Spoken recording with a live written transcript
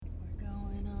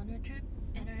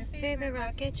favorite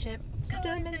rocket ship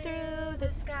going through the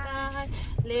sky.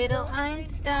 Little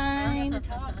Einstein.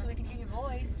 Talk so we can hear your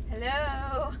voice.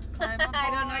 Hello. Climb aboard. I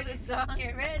don't know the song.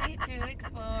 Get ready to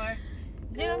explore.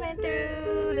 Zooming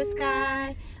through the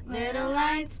sky. Little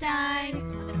Einstein.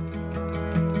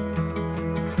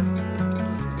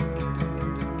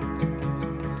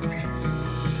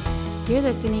 You're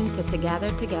listening to Together,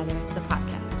 the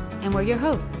podcast. And we're your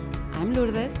hosts. I'm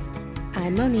Lourdes.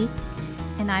 I'm Monique.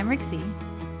 And I'm Rixie.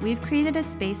 We've created a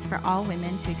space for all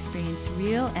women to experience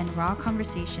real and raw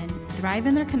conversation, thrive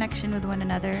in their connection with one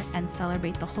another, and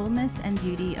celebrate the wholeness and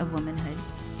beauty of womanhood.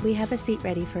 We have a seat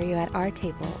ready for you at our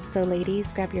table, so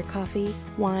ladies, grab your coffee,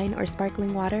 wine, or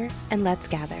sparkling water, and let's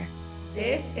gather.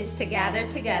 This is Together,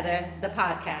 the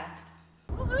podcast.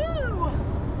 Woohoo!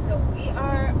 So we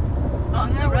are On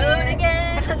the road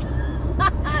again.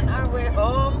 on our way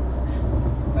home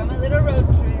from a little road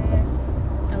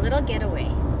trip. A little getaway.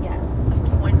 Yes.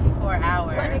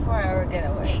 24-hour 24-hour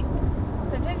getaway. escape.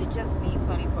 Sometimes you just need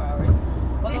 24 hours.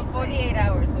 Although Seriously. 48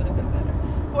 hours would have been better.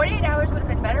 48 hours would have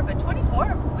been better, but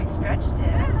 24, we stretched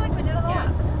it. I feel like we did a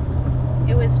lot.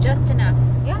 It was just enough.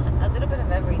 Yeah, a little bit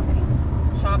of everything.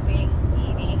 Shopping,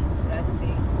 eating,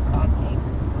 resting, talking,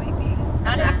 sleeping.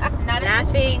 Not as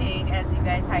Laughing. eating as you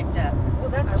guys hyped up. Well,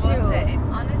 that's I will true. say.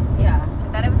 Honest, yeah.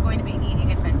 I thought it was going to be an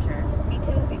eating adventure. Me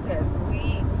too, because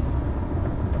we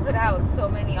put out so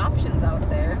many options out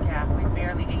there Yeah, we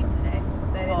barely ate today.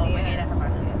 that Well, in we the ate end, at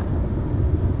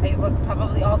Havana. yeah. It was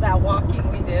probably all that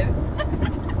walking we did.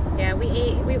 Yeah, we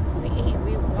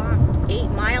walked 8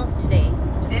 miles today.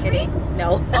 Just Did kidding. we?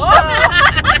 No.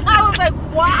 I was like,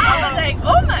 wow. I was like,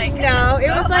 oh my god. No, it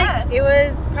was so like, fast. it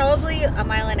was probably a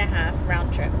mile and a half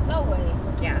round trip. No way.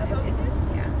 Yeah. That's what we did?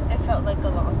 Yeah. It felt like a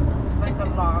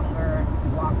longer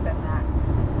walk than that.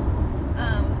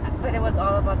 But it was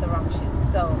all about the wrong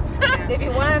shoes. So Yeah. if you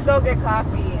want to go get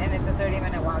coffee and it's a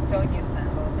 30-minute walk, don't use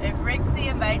sandals. If Rixie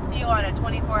invites you on a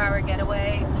 24-hour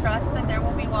getaway, trust that there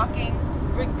will be walking,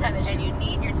 Bring tennis shoes. and you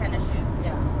need your tennis shoes.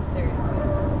 Yeah,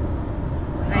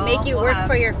 seriously. I make you We'll work have-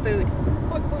 for your food.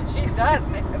 She does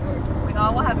make us work. We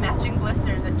all will have matching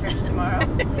blisters at church tomorrow.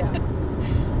 Yeah.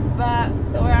 But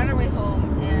so we're on our way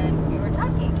home and we were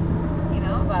talking,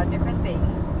 about different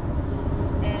things.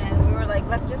 And we were like,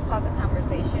 let's just pause the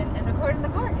conversation and record in the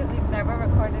car because we've never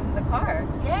recorded in the car.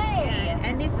 Yay!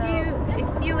 And if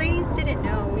So- you ladies didn't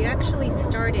know, we actually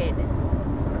started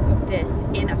this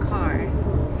in a car.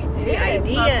 We did. The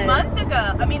idea A is month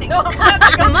ago. I mean, No.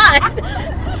 like a month.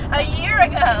 a year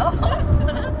ago.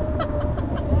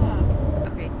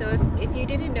 Okay, so if you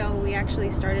didn't know, we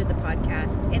actually started the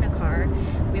podcast in a car.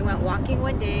 We went walking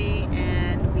one day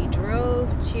and we drove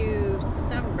to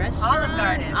some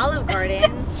restaurant. Olive Garden.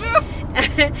 It's true.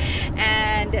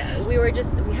 And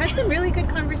we had some really good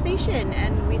conversation,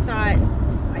 and we thought,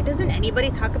 why doesn't anybody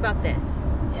talk about this?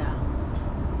 Yeah.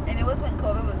 And it was when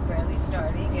COVID was barely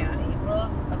starting. Yeah. It was April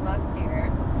of last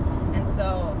year. And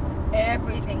so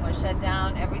everything was shut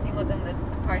down. Everything was in the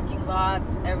parking lots.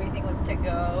 Everything was to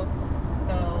go.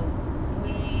 So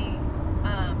we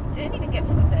didn't even get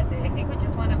food that day. I think we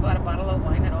just went and bought a bottle of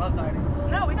wine at Olive Garden.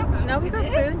 No, we got food. No, we got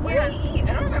did? food. What Yeah. did we eat?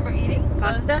 I don't remember eating.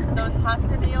 Pasta. Those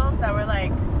pasta meals that were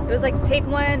like, It was like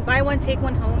buy one, take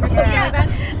one home, or something Yeah. like that.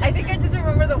 I think I just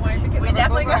remember the wine because we of the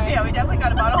definitely boomerang.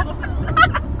 got a bottle of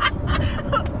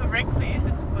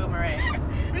Rixie's boomerang.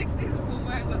 Rixie's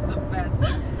boomerang was the best.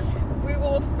 We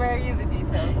will spare you the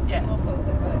details. Yes. We'll post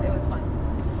it, but it was fun.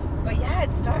 But yeah,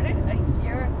 it started a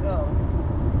year ago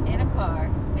in a car,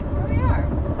 and here we are.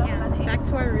 So Yeah, funny. back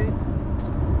to our roots.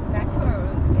 Back to our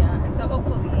roots, yeah. And so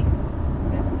hopefully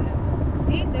this is...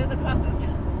 See, there's the crosses.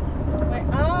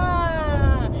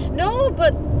 No,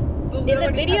 but we in the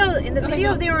already video,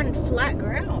 have- they were on flat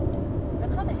ground.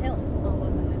 That's on a hill. Oh,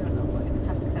 well, then I don't know. We're going to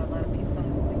have to cut a lot of pieces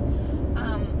on this thing.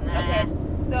 Okay,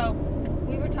 so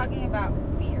we were talking about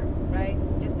fear, right?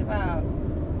 Just about...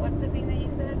 What's the thing that you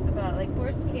said? About, like,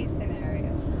 worst case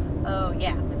scenarios. Oh,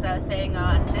 yeah. So I was saying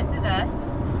on This Is Us,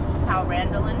 how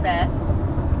Randall and Beth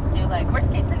do like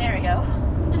worst case scenario,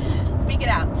 speak it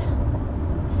out.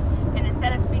 And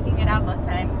instead of speaking it out most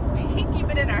times, we keep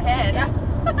it in our head. Yeah.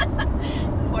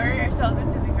 Worry ourselves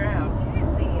into the ground.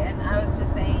 Seriously, and I was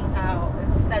just saying how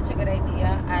it's such a good idea.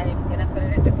 I'm gonna put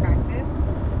it into practice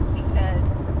because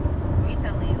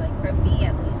recently, like for me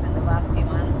at least in the last few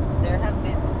months, there have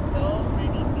been so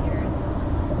many fears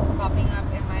popping up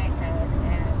in my head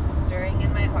and stirring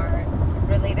in my heart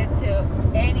related to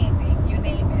anything, you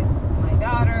name it. My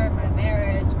daughter, my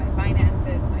marriage, my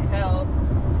finances, my health,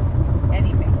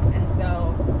 anything. And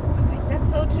so I'm like, that's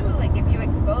so true. Like if you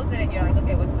expose it and you're like,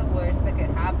 okay, what's the worst that could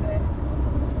happen?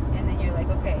 And then you're like,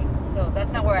 okay, So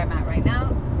that's not where I'm at right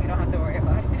now. We don't have to worry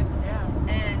about it. Yeah.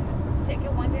 And take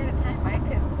it one day at a time, right?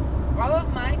 Because all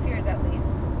of my fears, at least,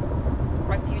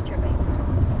 are future-based.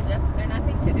 Yep. They're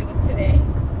nothing to do with today.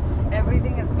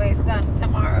 Everything is based on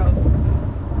tomorrow.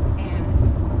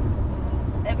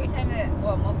 And every time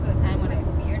most of the time when I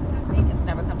feared something, it's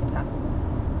never come to pass.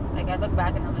 Like, I look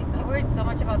back and I'm like, I worried so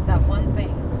much about that one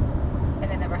thing,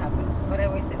 and it never happened. But I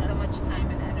wasted so much time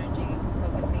and energy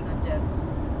focusing on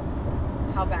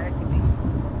just how bad it could be.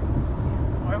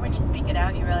 Or when you speak it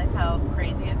out, you realize how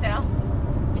crazy it sounds.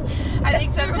 I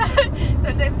think That's true.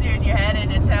 sometimes you're in your head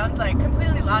and it sounds like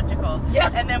completely logical.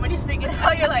 Yeah. And then when you speak it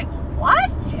out, you're like,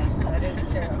 what? Yeah, that is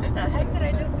true. What the heck did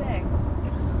I just say?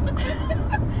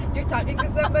 You're talking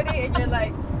to somebody and you're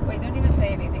like, wait, don't even say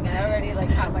anything. I already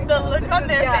like caught myself. The look on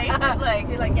their face is like,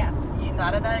 you're like, yeah. You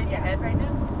thought of that in your head right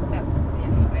now?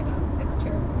 I know. It's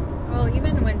true. Well,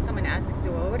 even when someone asks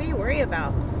you, well, what do you worry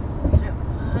about? It's like,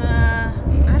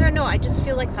 I don't know. I just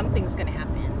feel like something's going to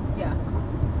happen. Yeah.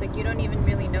 It's like you don't even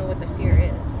really know what the fear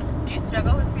is. Do you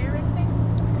struggle with fear, Rixie?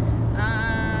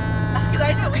 Because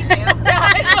I know we do. Yeah,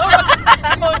 I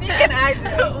know. Monique and I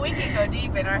do. We can go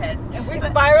deep in our heads. And we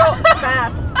spiral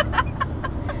fast.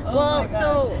 Well,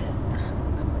 so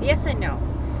yes and no.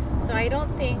 So I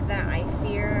don't think that I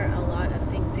fear a lot of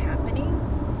things happening,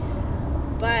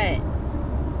 but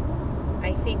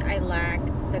I think I lack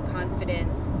the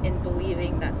confidence in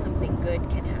believing that something good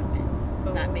can happen.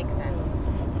 If that makes sense.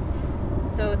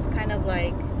 So it's kind of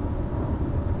like,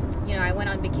 I went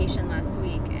on vacation last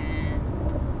week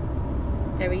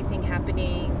and everything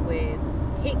happening with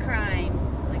hate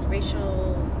crimes, like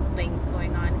racial things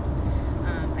going on.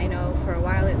 I know for a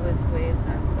while it was with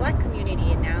the Black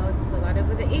community, and now it's a lot of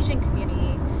with the Asian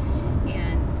community.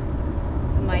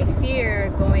 And my fear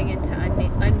going into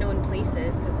unknown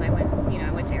places, because I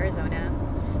went to Arizona,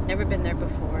 never been there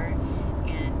before,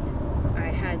 and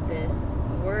I had this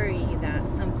worry that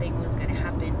something was going to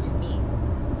happen to me.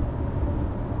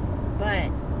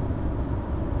 But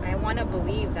I want to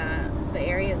believe that the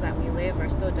areas that we live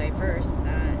are so diverse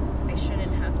that I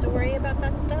shouldn't have to worry about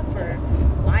that stuff, or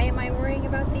why am I worrying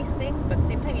about these things? But at the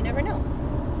same time, you never know.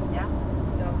 Yeah.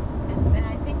 So, and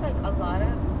I think like a lot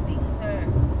of things are,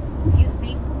 you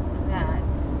think that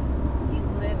you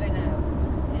live in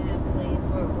a place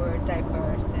where we're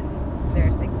diverse and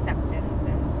there's acceptance,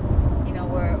 and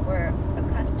we're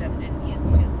accustomed and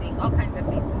used to seeing all kinds of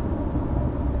faces.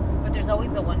 But there's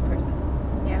always the one person.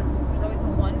 yeah. There's always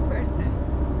the one person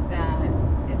that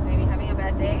is maybe having a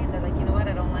bad day, and they're like, you know what,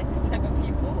 I don't like this type of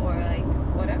people, or like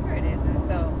whatever it is. And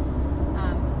so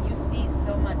you see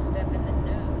so much stuff in the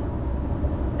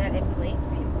news that it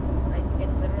plagues you. Like it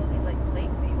literally like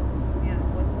plagues you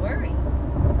with worry.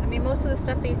 I mean, most of the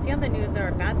stuff that you see on the news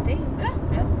are bad things.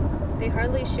 Yeah. They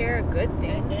hardly share good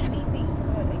things. Anything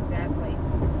good, exactly.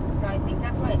 So I think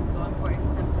that's why it's so important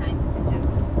sometimes to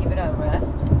just give it a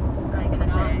rest. I was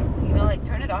gonna say. Like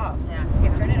turn it off. Yeah.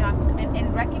 Turn it off,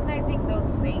 and recognizing those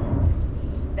things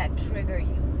that trigger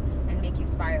you and make you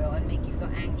spiral and make you feel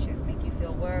anxious, make you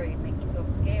feel worried, make you feel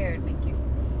scared, make you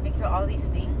feel all these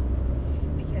things,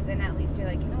 because then at least you're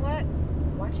like, you know what,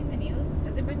 watching the news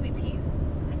doesn't bring me peace,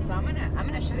 so I'm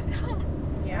gonna shut it down.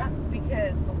 Yeah.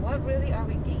 Because what really are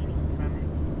we gaining from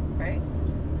it, right?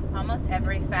 Almost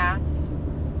every fast,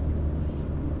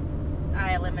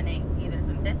 I eliminate either.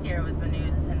 This year was the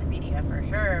news and the media for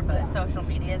sure, but social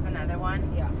media is another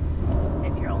one. Yeah.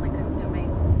 If you're only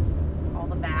consuming all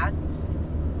the bad,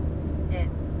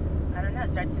 I don't know,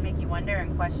 it starts to make you wonder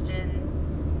and question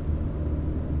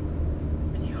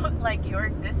your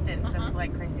existence, as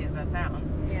like crazy as that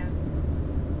sounds. Yeah.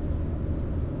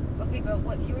 Okay, but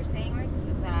what you were saying, Rix,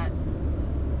 that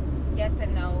yes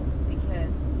and no,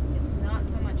 because it's not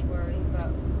so much worry,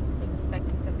 but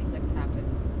expecting something good to happen.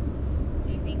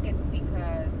 Do you think it's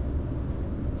because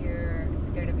you're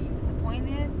scared of being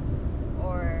disappointed,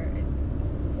 or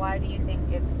why do you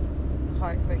think it's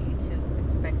hard for you to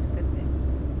expect good things?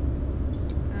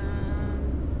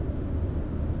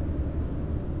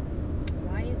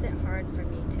 Why is it hard for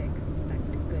me to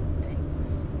expect good things?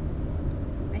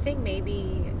 I think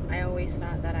maybe I always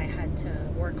thought that I had to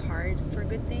work hard for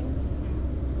good things,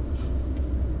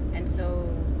 and so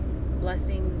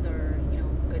blessings or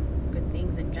good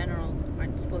things in general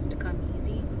aren't supposed to come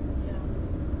easy.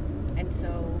 Yeah. And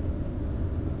so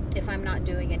if I'm not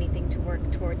doing anything to work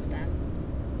towards them,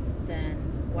 then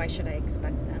why should I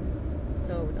expect them?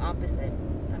 So the opposite,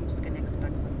 I'm just going to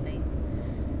expect something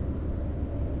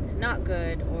not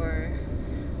good, or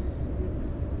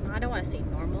I don't want to say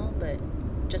normal, but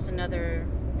just another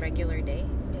regular day.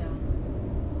 Yeah.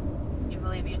 You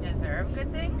believe you deserve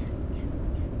good things?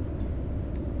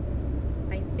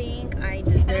 I think I And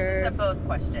this is a deserve... both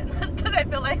question. Because I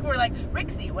feel like we're like,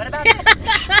 Rixie, what about this?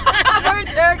 We're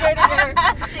interrogating her.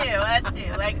 Us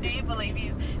too. Like, do you believe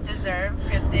you deserve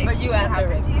good things But you to answer, happen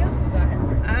Rix. to you? Go ahead,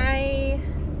 Rix.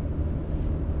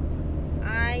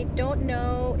 I don't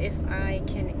know if I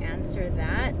can answer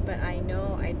that, but I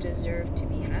know I deserve to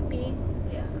be happy.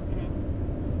 Yeah.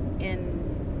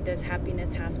 And does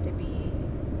happiness have to be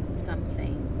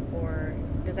something? Or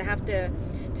does it have to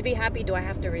be happy, do I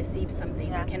have to receive something?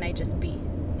 Yeah. Or can I just be?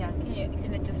 Yeah.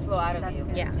 Can it just flow out of That's you?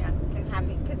 good. Yeah. Yeah. Can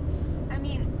happy, because I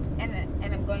mean,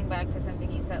 and I'm going back to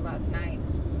something you said last night,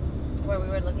 where we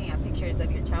were looking at pictures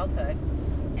of your childhood,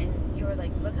 and you were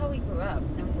like, look how we grew up,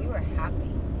 and we were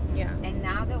happy. Yeah. And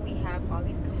now that we have all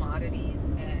these commodities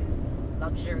and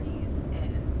luxuries,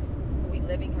 and we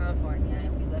live in California,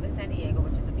 and we live in San Diego,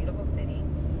 which is a beautiful city,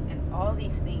 and all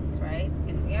these things, right?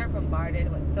 And we are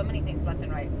bombarded with so many things left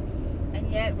and right,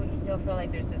 and yet we still feel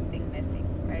like there's this thing missing,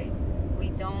 right? We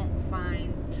don't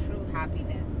find true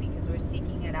happiness because we're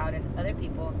seeking it out in other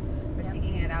people, we're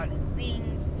seeking it out in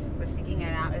things, we're seeking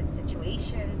it out in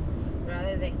situations,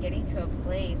 rather than getting to a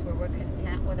place where we're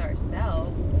content with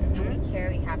ourselves and we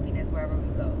carry happiness wherever we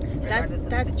go, regardless of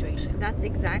the situation. That's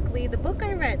exactly the book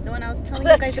I read, the one I was telling you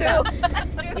That's guys true. about.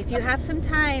 That's true. If you have some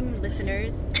time,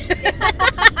 listeners,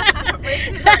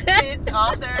 Rixie's our kids,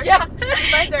 author. Yeah.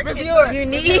 Mine's our Reviewer. kids. You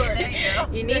need- Reviewer. There you go.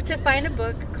 you need to find a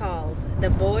book called The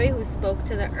Boy Who Spoke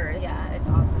to the Earth. Yeah, it's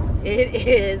awesome. It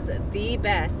is the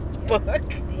best book.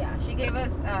 Yeah, she gave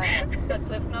us the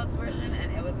Cliff Notes version,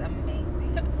 and it was amazing.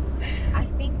 I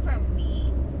think for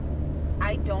me,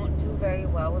 I don't do very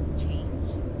well with change,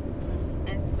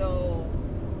 and so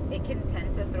it can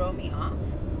tend to throw me off,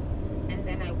 and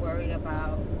then I worry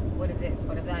about what if this,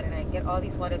 what if that, and I get all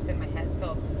these what ifs in my head.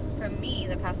 So for me,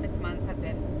 the past 6 months have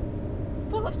been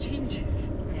full of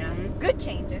changes. Yeah. Good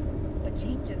changes, but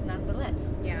changes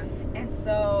nonetheless. Yeah. And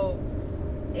so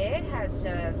it has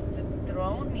just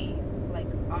thrown me like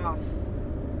off,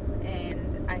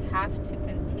 and I have to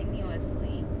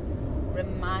continuously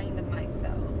remind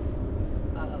myself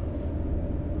of,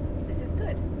 this is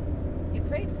good. You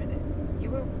prayed for this. You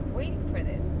were waiting for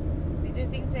this. These are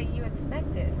things that you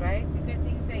expected, right? These are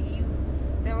things that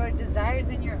there were desires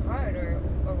in your heart, or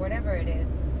whatever it is.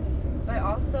 But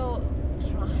also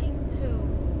trying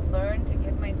to learn to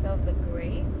give myself the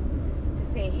grace to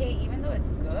say, hey, even though it's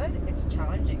good, it's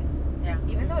challenging. Yeah.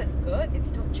 Even though it's good, it's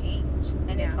still change.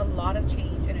 And it's a lot of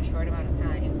change in a short amount of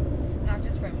time. Not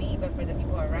just for me, but for the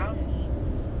people around me.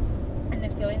 And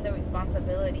then feeling the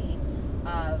responsibility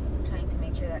of trying to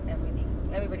make sure that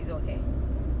everybody's okay.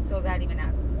 So that even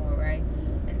adds more, right?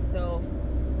 And so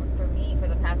for me, for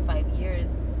the past 5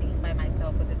 years, being by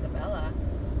myself with Isabella,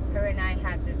 her and I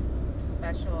had this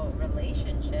special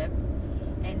relationship.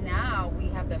 And now we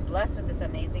have been blessed with this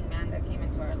amazing man that came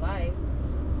into our lives.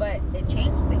 But it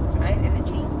changed things, right? And it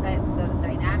changed the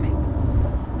dynamic.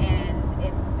 And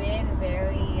it's been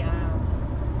very,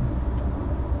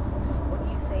 what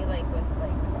do you say, like with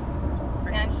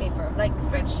like sandpaper, like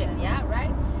friction, yeah,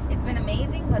 right? It's been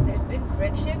amazing, but there's been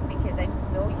friction because I'm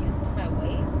so used to my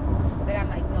ways that I'm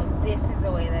like, no, this is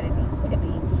the way that it needs to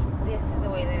be. This is the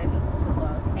way that it needs to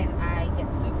look. And I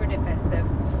get super defensive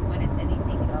when it's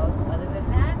anything else other than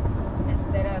that,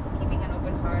 instead of keeping an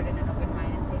open heart and an open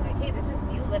mind and saying like, hey, this is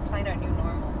new, let's find our new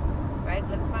normal, right?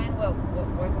 Let's find what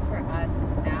works for us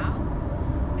now,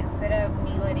 instead of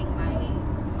me letting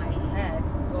my head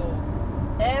go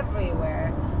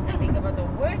everywhere and think about the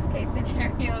worst case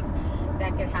scenarios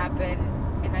that could happen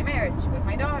in my marriage, with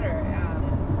my daughter,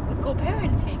 with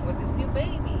co-parenting, with this new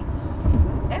baby,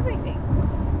 everything.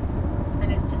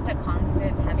 And it's just a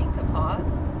constant having to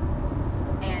pause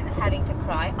and having to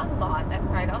cry a lot. I've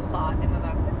cried a lot in the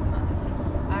last 6 months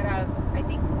out of, I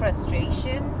think,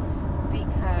 frustration,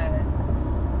 because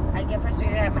I get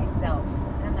frustrated at myself.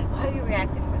 And I'm like, why are you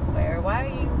reacting this way? Or why are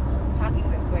you talking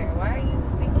this way? Or why are you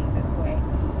thinking this way?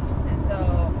 And so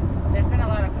there's been a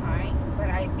lot of crying, but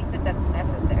I think that that's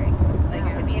necessary. Like,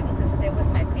 to be able to sit with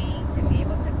my pain, to be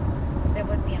able to sit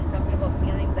with the uncomfortable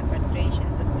feelings, the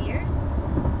frustrations, the fears,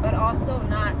 but also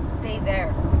not stay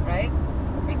there, right?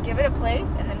 We give it a place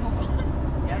and then move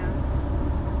on. Yeah.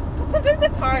 But sometimes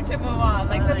it's hard to move on.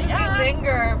 Like, sometimes you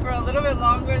linger for a little bit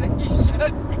longer than you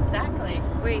should. Exactly.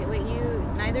 Wait,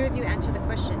 neither of you answered the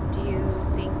question. Do you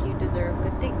think you deserve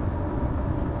good things?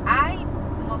 I,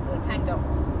 most of the time, don't.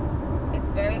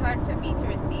 It's very hard for me to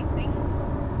receive things.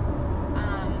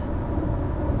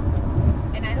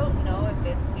 And I don't know if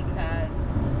it's because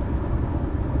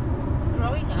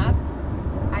growing up,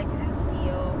 I didn't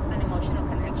feel an emotional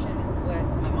connection with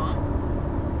my mom.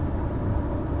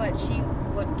 But she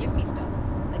would give me stuff.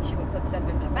 Like, she would put stuff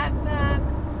in my backpack.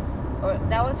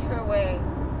 that was her way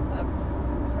of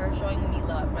her showing me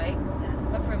love, right? Yeah.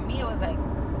 But for me, it was like,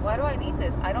 why do I need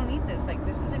this? I don't need this. Like,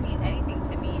 this doesn't mean anything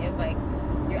to me if, like,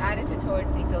 your attitude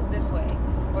towards me feels this way,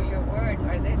 or your words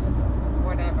are this,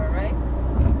 whatever, right?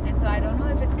 And so I don't know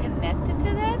if it's connected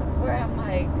to that, where I'm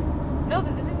like, no,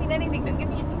 this doesn't mean anything. Don't give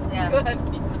me anything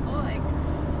good, you know? Like,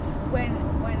 when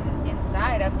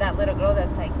inside I'm that little girl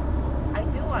that's like, I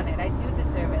do want it. I do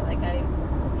deserve it. Like,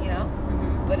 you know?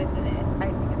 Mm-hmm. But I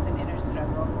think it's an inner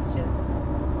struggle. It's just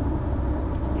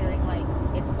feeling like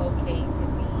it's okay to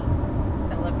be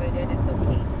celebrated. It's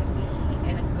okay to be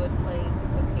in a good place.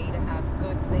 It's okay to have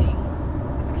good things.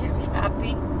 It's okay to be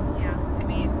happy. Yeah. I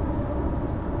mean,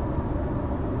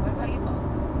 what about you, Mo?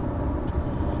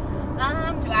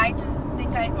 Do I just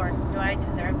think do I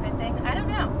deserve good things? I don't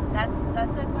know. That's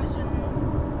a question.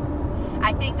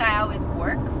 I think I always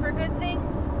work for good things,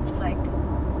 like,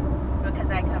 because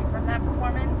I come from that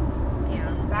performance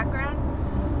background.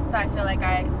 So I feel like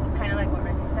I, kind of like what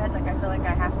Rixie said, like, I feel like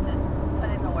I have to put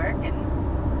in the work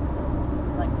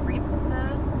and, like, reap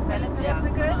the benefit of the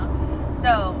good.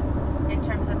 So in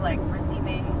terms of, like,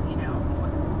 receiving, you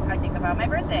know, I think about my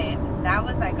birthday. That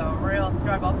was, like, a real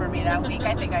struggle for me that week.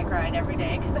 I think I cried every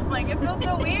day because I'm like, it feels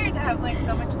so weird to have, like,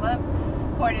 so much love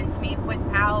poured into me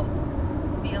without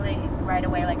feeling right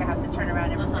away like I have to turn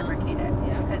around and reciprocate it.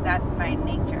 Yeah. Because that's my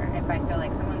nature. If I feel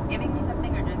like someone's giving me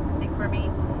something or doing something for me,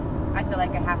 I feel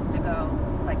like it has to go,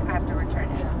 like, I have to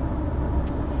return it. Yeah.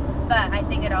 But I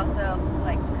think it also,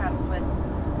 like, comes with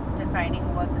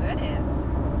defining what good is.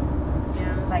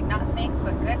 Yeah. Like, not thanks,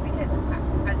 but good, because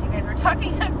as you guys were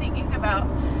talking, I'm thinking about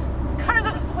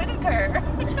Carlos Whittaker.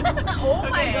 Oh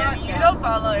my Okay, God. you don't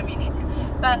follow him, you need to.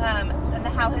 But, and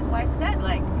how his wife said,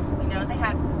 like, you know, they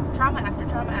had trauma after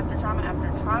trauma after trauma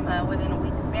after trauma within a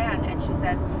week span, and she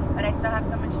said, but I still have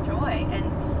so much joy. And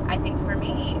I think for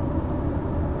me,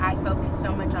 I focus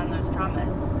so much on those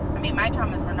traumas. I mean, my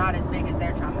traumas were not as big as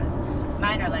their traumas.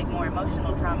 Mine are, like, more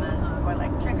emotional traumas or,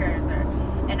 like, triggers,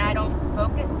 and I don't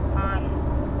focus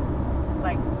on,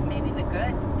 like, maybe the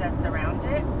good that's around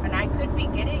it. And I could be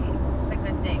getting the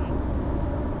good things,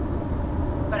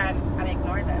 but I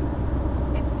ignore them.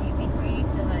 It's easy for you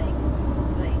to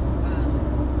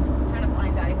turn a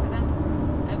blind eye to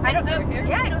them. And I don't focus know. over here.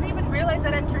 Yeah, I don't even realize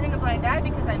that I'm turning a blind eye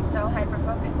because I'm so hyper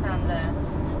focused on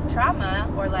the trauma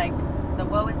or, like, the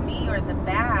woe is me or the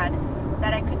bad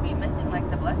that I could be missing, like,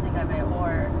 the blessing of it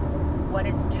or what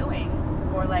it's doing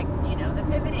or, like, you know, the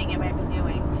pivoting it might be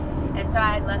doing. And so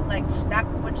I like that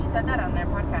when she said that on their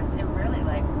podcast, it really,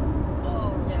 like,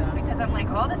 oh, Yeah. because I'm like,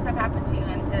 all this stuff happened to you,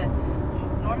 and to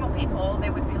normal people they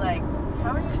would be like,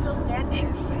 how are you still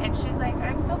standing? Seriously. And she's like,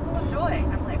 I'm still full of joy.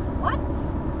 And I'm like, what?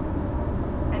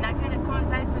 And that kind of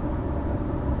coincides with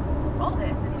all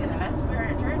this and even the message we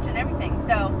heard at church and everything.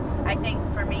 So I think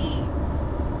for me,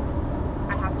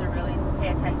 I have to really pay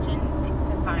attention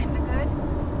to find the good.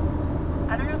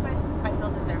 I don't know if I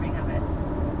feel deserving of it.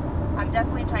 I'm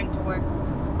definitely trying to work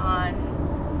on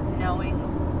knowing,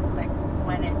 like,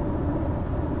 when it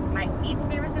might need to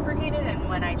be reciprocated and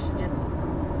when I should just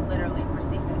literally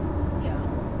receive it. Yeah.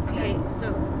 Okay,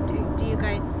 so do you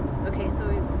guys, okay, so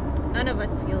none of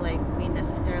us feel like we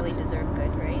necessarily deserve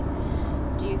good, right?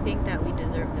 Do you think that we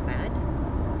deserve the bad?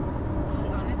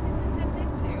 Honestly, sometimes I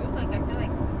do. Like, I feel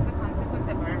like this is a consequence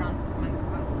I brought it on to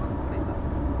myself.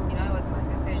 You know, it was my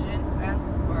decision, Yeah.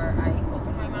 or I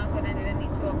opened my mouth when I didn't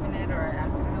need to open it, or I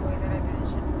acted in a way that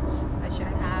I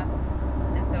shouldn't have.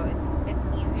 And so it's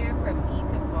easier for me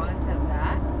to fall into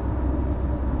that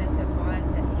than to fall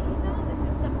into, hey, no, this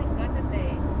is something good that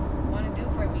they want to do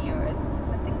for me, or this is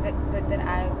something good that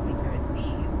I need to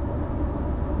receive.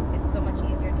 It's so much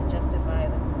easier to justify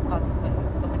the consequences.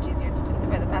 It's so much easier to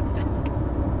justify the bad stuff.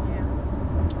 Yeah.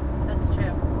 That's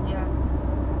true. Yeah.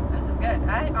 This is good.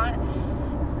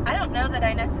 I don't know that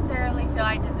I necessarily feel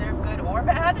I deserve good or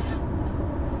bad.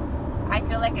 I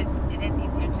feel like it is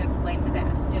easier to explain the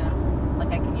bad. Yeah.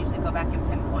 Like, I can usually go back and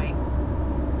pinpoint,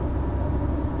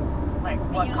 like,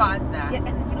 what caused that. Yeah, and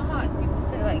then you know how people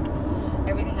say, like,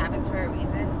 everything happens for a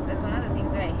reason? That's one of the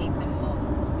things that I hate the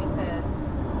most, because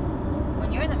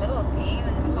when you're in the middle of pain,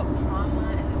 in the middle of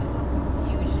trauma, in the middle of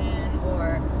confusion,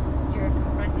 or you're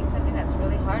confronting something that's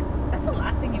really hard, that's the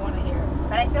last thing you want to hear.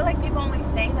 But I feel like people only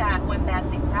say that when bad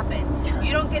things happen.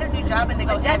 You don't get a new job and they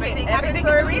go, Exactly. everything happens Everything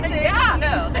for a happens- reason. yeah.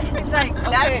 No. It's like,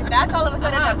 okay. That's all of a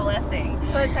sudden Uh-huh. a blessing.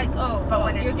 So it's like, oh, But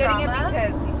when it's you're getting trauma, it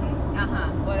because,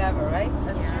 mhm, whatever, right?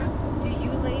 that's Yeah. true. Do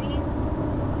you ladies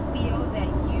feel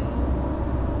that you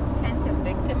tend to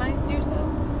victimize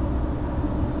yourselves?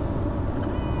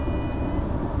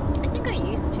 I think I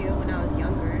used to when I was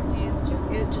younger. You used to?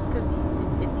 Just because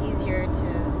it's easier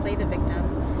to play the victim.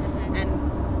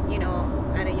 And, you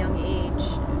know, at a young age,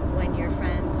 when your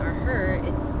friends are hurt,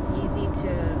 it's easy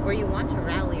to, or you want to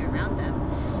rally around them.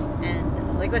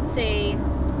 And, like, let's say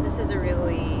this is a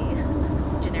really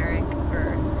generic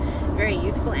or very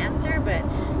youthful answer, but,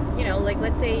 you know, like,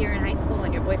 let's say you're in high school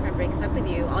and your boyfriend breaks up with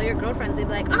you, all your girlfriends would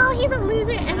be like, oh, he's a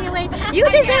loser anyway, you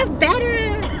deserve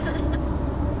better.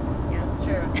 Yeah, it's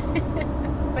true.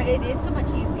 But it is so much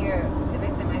easier to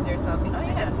victimize yourself because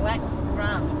it deflects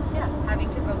from having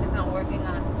to focus on working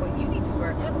on what you need to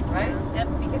work on, right? Yep.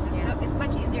 Because it's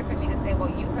much easier for me to say, well,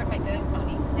 you hurt my feelings,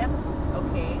 Monique. Yep.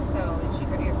 Okay, so she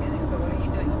hurt your feelings, but what are you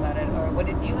doing about it? Or what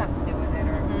did you have to do with it?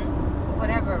 Or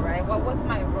whatever, right? What was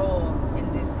my role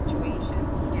in this situation?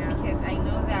 Yeah. Because I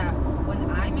know that when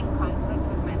I'm in conflict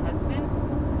with my husband,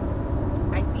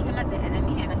 I see him as an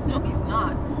enemy, and I know he's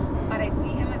not, but I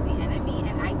see him as the enemy,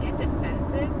 and I get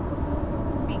defensive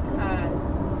because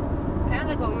kind of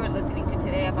like what we were listening to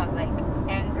today about, like,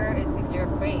 anger is because you're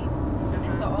afraid.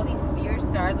 And so all these fears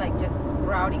start, like, just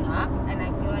sprouting up, and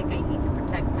I feel like I need to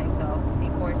protect myself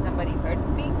before somebody hurts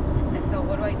me. And so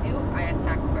what do? I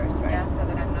attack first, right? Yeah. So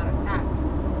that I'm not attacked.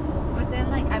 But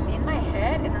then, like, I'm in my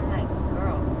head, and I'm like,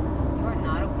 girl, you are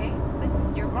not okay.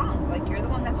 Like, you're wrong. Like, you're the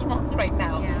one that's wrong right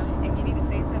now. Yeah. And you need to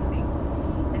say something.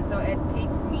 And so it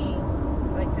takes me,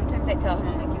 like, sometimes I tell him,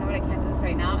 I'm like, you know what, I can't do this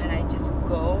right now. And I just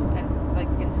go and,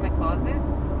 like, into my closet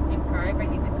and cry if I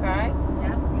need to cry.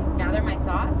 Yeah. And gather my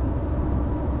thoughts.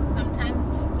 Sometimes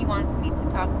he wants me to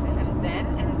talk to him then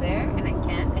and there, and I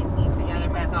can't. I need to gather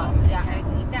my thoughts. Yeah, and I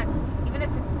need that, even if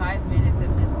it's 5 minutes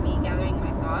of just me gathering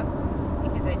my thoughts,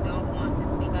 because I don't want to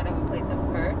speak out of a place of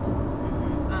hurt.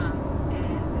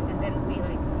 And then be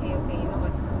like, hey, okay, you know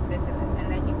what, this and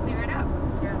then you clear it up.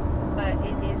 Yeah. But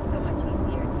it is so much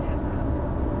easier to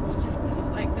just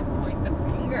deflect and point the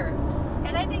finger.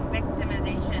 And I think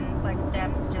victimization, like,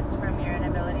 stems just from your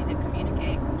inability to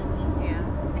communicate. Yeah.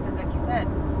 Because, like you said,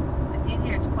 it's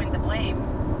easier to point the blame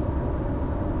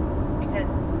because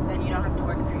then you don't have to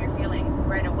work through your feelings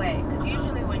right away. Because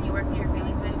usually when you work through your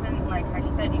feelings, or even like how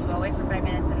you said, you go away for 5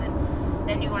 minutes and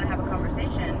then you want to have a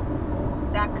conversation,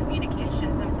 that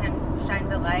communication sometimes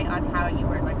shines a light on how you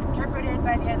were, like, interpreted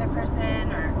by the other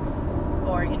person,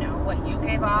 or you know, what you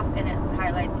gave off, and it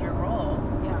highlights your role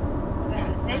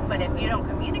in the thing. But if you don't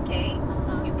communicate,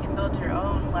 you can build your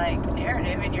own, like,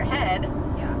 narrative in your head.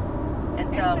 Yeah.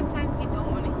 And And so, sometimes you don't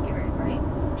want to hear it, right?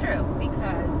 true.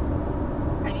 Because,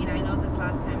 I mean, I know this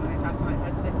last time when I talked to my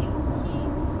husband, he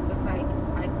was like,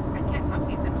 I can't talk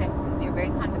to you sometimes because you're very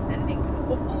condescending.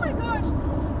 Oh my gosh,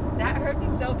 that hurt me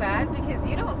so bad because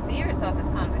you don't see yourself as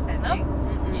condescending.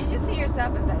 Nope. You just see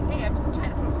yourself as like, hey, I'm just trying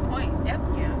to prove a point. Yep.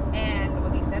 Yeah. And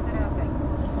when he said that, I was like,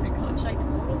 oh my gosh, I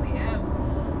totally am.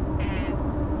 And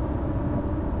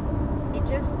it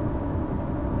just,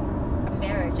 a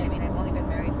marriage, I mean, I've only been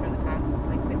married for the past,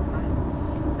 like, 6 months,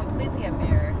 completely a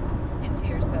mirror into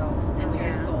yourself, into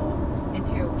your soul,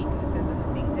 into your weaknesses and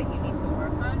the things that you need to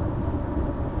work on.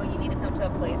 But you need to come to a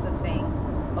place of saying,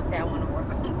 okay, I want to work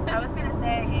on that. I was gonna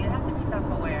say, you have to be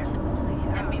self-aware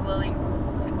and be willing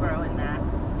to grow in that.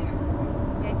 Seriously.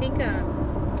 I think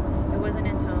it wasn't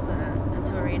until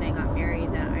Ray and I got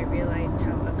married that I realized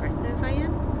how aggressive I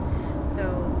am. So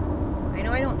I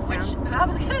know I don't sound. I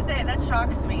was gonna say, that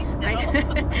shocks me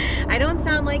still. I don't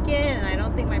sound like it, and I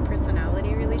don't think my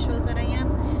personality really shows that I am.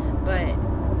 But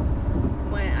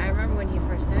I remember when he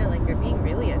first said it, like, you're being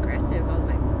really aggressive. I was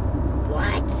like,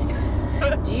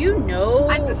 what? Do you know?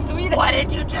 I'm the sweetest. What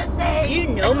did you just say? Do you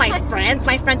know my friends?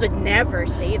 My friends would never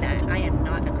say that. I am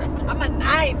not aggressive. I'm a 9.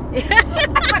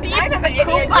 I'm a 9 on the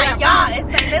Kumbaya is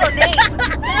my middle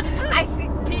name. I see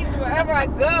peace wherever I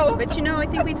go. But you know, I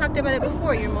think we talked about it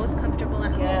before. You're most comfortable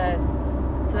at home. Yes.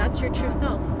 So that's your true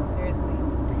self. Seriously.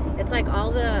 It's like all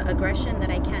the aggression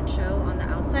that I can't show on the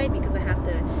outside because I have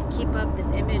to keep up this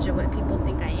image of what people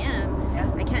think I am. Yeah.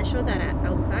 I can't show that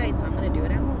outside, so I'm going to do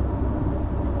it at home.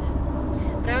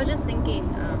 But I was just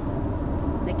thinking,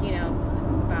 like, you know,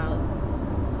 about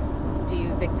do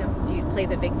you play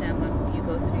the victim when you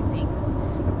go through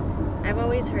things? I've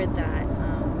always heard that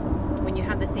when you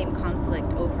have the same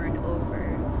conflict over and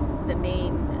over,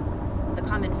 the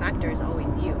common factor is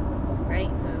always you,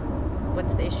 right? So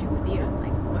what's the issue with you?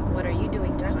 Like, what are you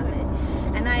doing to cause it?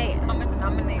 And Common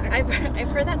denominator. I've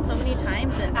heard that so many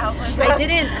times, and Ouch. I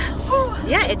didn't.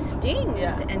 Yeah, it stings,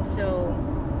 Yeah. and so.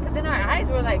 Because in our eyes,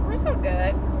 we're like, we're so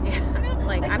good. Yeah,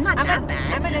 like I'm not that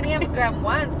bad. I'm an Enneagram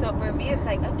 1, so for me, it's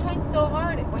like, I'm trying so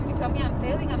hard. When you tell me I'm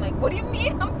failing, I'm like, what do you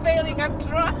mean I'm failing? I'm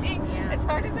trying as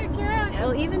hard as I can.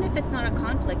 Well, even if it's not a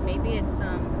conflict, maybe it's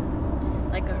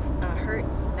like a hurt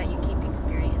that you keep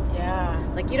experiencing. Yeah.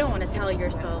 Like, you don't want to tell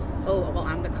yourself, oh, well,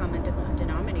 I'm the common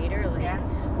denominator. Like,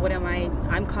 what am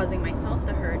I'm causing myself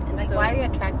the hurt. And like, so, why are you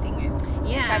attracting it? Yeah.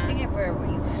 You're attracting it for a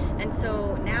reason. And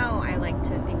so now I like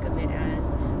to think of it as,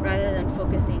 rather than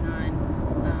focusing on,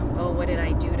 what did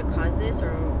I do to cause this,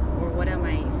 or what am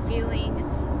I feeling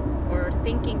or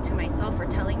thinking to myself or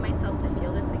telling myself to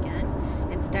feel this again.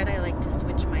 Instead, I like to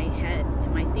switch my head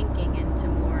and my thinking into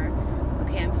more,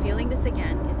 okay, I'm feeling this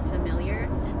again. It's familiar.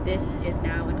 This is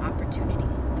now an opportunity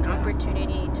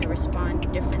to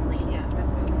respond differently. Yeah,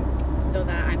 that's so good. So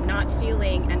that I'm not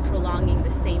feeling and prolonging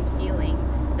the same feeling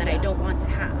that I don't want to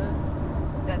have.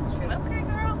 That's true. Okay,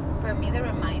 girl. For me, the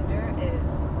reminder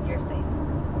is you're safe.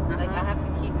 Like, I have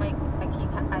to keep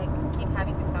I keep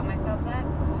having to tell myself that,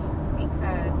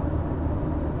 because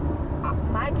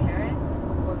my parents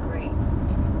were great,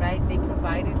 right? They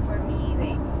provided for me.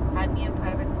 They had me in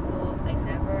private schools. I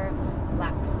never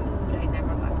lacked food. I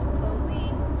never lacked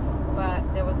clothing.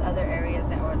 But there was other areas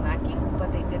that were lacking,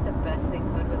 but they did the best they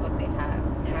could with what they had,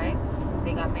 right?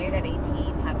 They got married at 18,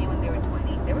 had me when they were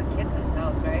 20. They were kids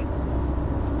themselves, right?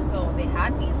 So they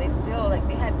had me, and they still, like,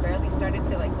 they had barely started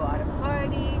to, like, go out and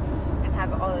party and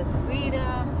have all this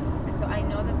freedom. And so I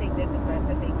know that they did the best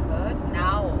that they could.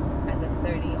 Now, as a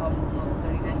 30, almost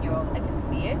 39-year-old, I can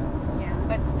see it. Yeah.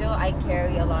 But still, I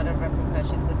carry a lot of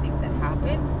repercussions of things that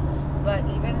happened. But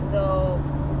even though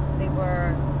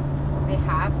they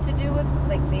have to do with,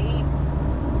 like, they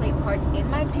play parts in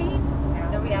my pain,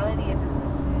 the reality is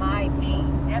it's my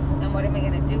pain. Yep. And what am I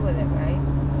going to do with it, right?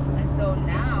 And so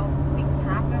now things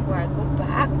happen where I go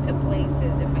back to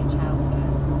places in my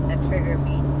childhood that trigger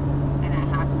me, and I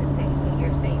have to say, hey,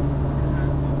 you're safe.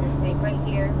 You're safe right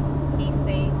here. He's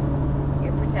safe.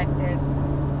 You're protected.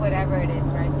 Whatever it is,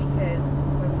 right? Because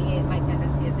for me, my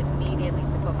tendency is immediately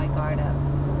to put my guard up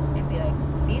and be like,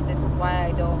 see, this is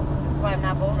why I'm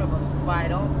not vulnerable. This is why I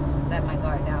don't let my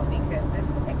guard down, because this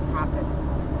happens.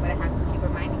 But I have to keep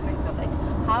reminding myself, like,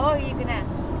 how are you gonna,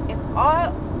 if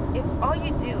all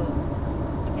you do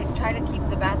is try to keep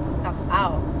the bad stuff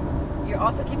out, you're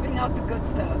also keeping out the good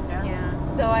stuff. Yeah.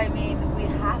 So I mean, we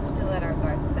have to let our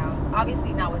guards down.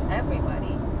 Obviously not with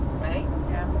everybody, right?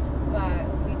 Yeah. But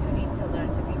we do need to learn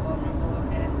to be vulnerable,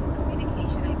 and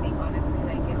communication, I think, honestly,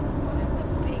 like, is one of the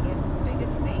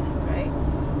biggest things, right?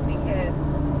 Because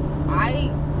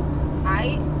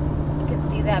I can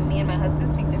see that me and my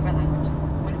husband speak different languages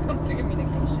when it comes to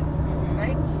communication,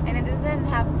 right? And it doesn't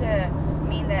have to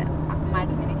mean that my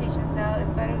communication style is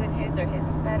better than his or his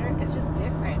is better. It's just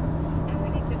different, and we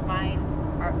need to find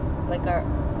our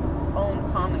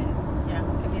own common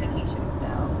communication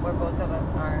style where both of us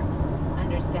are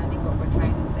understanding what we're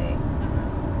trying to say.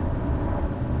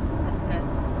 That's good.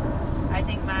 I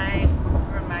think my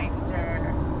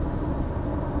reminder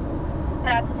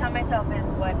that I have to tell myself is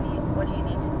what do you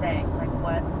need to say? Like,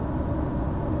 what?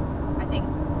 I think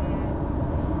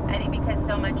because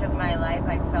so much of my life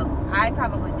I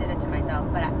probably did it to myself,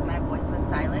 but my voice was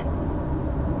silenced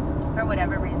for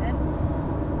whatever reason.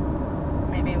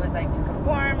 Maybe it was like to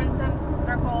conform in some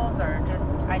circles, or just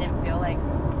I didn't feel like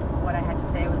what I had to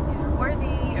say was either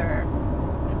worthy or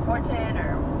important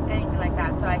or anything like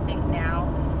that. So I think now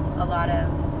a lot of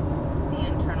the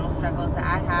internal struggles that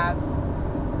I have,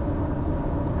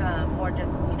 or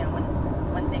just,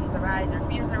 when things arise or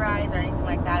fears arise or anything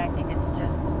like that, I think it's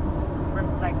just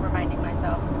reminding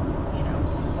myself,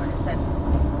 Lorna said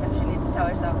that she needs to tell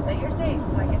herself that you're safe.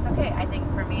 Like, it's okay. I think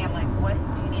for me, I'm like, what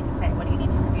do you need to say? What do you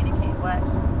need to communicate? What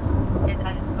is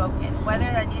unspoken? Whether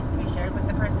that needs to be shared with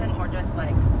the person or just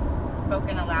like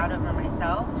spoken aloud over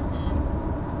myself,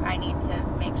 I need to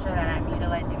make sure that I'm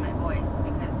utilizing my voice,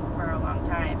 because for a long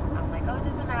time I'm like, oh, it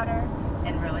doesn't matter,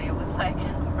 and really it was like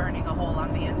burning a hole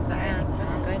on the inside. Yeah,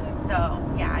 that's good. So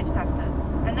yeah, I just have to,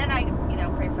 and then I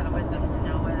pray for the wisdom to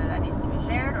know whether that needs to be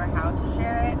shared or how to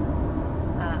share it.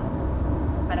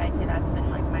 But I'd say that's been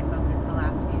like my focus the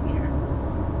last few years.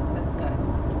 That's good.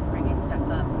 Just bringing stuff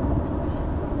up.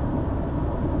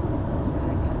 That's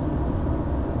really good.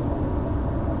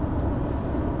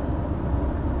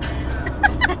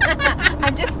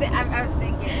 I was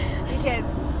thinking, because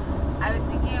I was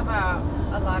thinking about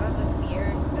a lot of the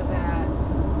fears that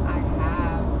I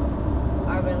have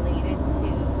are related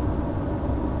to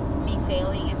me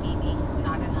failing and me being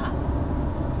not enough.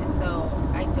 And so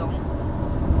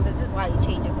this is why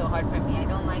change is so hard for me. I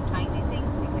don't like trying new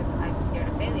things because I'm scared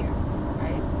of failure,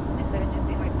 right? Instead of just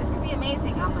being like, this could be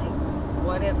amazing, I'm like,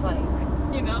 what if, like,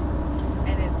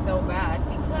 and it's so bad,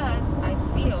 because I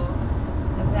feel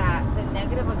that the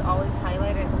negative was always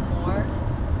highlighted more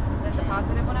than the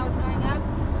positive when I was growing up.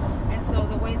 And so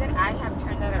the way that I have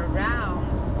turned that around,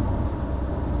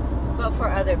 but for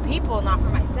other people, not for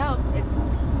myself, is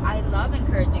I love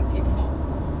encouraging people.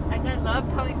 Like, I love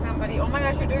telling somebody, oh my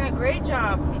gosh, you're doing a great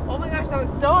job. Oh my gosh, that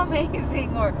was so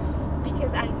amazing. Or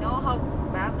because I know how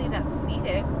badly that's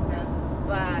needed,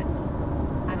 but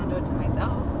I don't do it to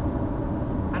myself.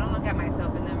 I don't look at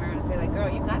myself in the mirror and say, like, girl,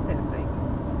 you got this. Like,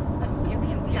 you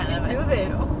can do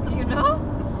this. You know?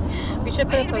 We should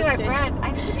put I need to be my friend.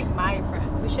 I need to be my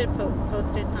friend. We should put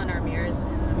Post-its on our mirrors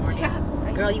in the morning.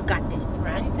 Yeah. Girl, you got this.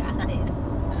 Right? got this.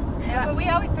 Yeah, but we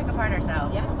always pick apart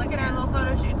ourselves. Yeah. Look at our little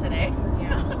photo shoot today.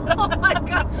 Yeah. Oh my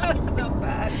gosh, that was so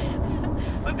bad.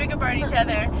 We pick apart each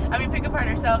other. I mean, pick apart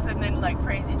ourselves and then like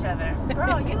praise each other.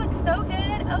 Girl, you look so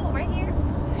good. Oh, right here.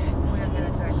 We don't do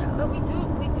that to ourselves. But we do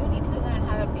need to learn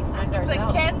how to befriend ourselves.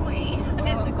 But can we?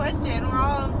 It's the question. We're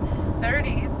all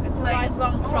 30s. It's a like,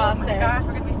 lifelong process. Oh my gosh,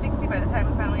 we're gonna be 60 by the time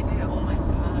we finally do. Oh my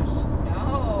gosh,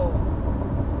 no.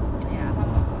 Yeah.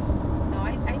 No,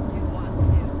 I do want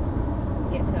to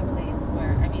get to a place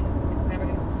where, I mean, it's never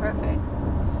going to be perfect,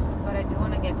 but I do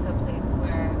want to get to a place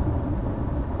where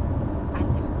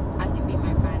I can be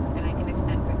my friend and I can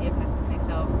extend forgiveness to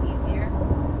myself easier.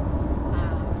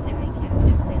 And I can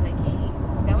just say, like, hey,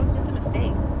 that was just a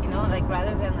mistake, you know, like,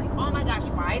 rather than like, oh my gosh,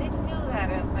 why did you do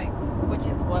that? And like, which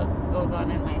is what goes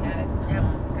on in my head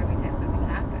every time something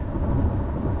happens.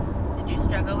 Did you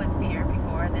struggle with fear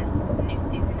before this new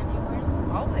season of yours?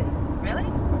 Always. Really?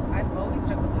 I've always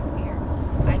struggled with fear.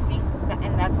 I think that,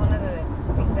 and that's one of the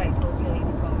things that I told you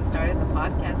ladies when we started the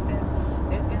podcast, is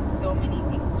there's been so many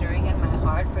things stirring in my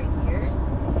heart for years,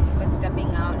 but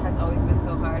stepping out has always been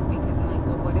so hard because I'm like,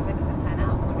 well, what if it doesn't pan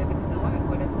out? What if it doesn't work?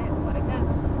 What if this? What if that?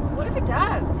 What if it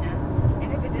does? Yeah.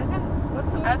 And if it doesn't, what's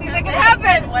the I was worst thing gonna that can say,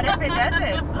 happen? What if it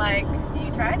doesn't? Like,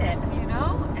 you tried it. You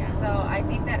know? And so I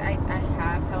think that I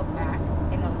have held back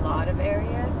in a lot of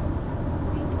areas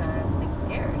because I'm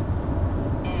scared.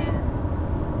 And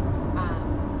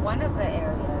one of the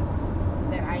areas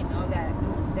that I know that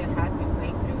there has been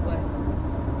breakthrough was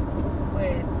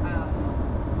with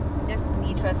just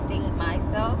me trusting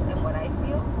myself and what I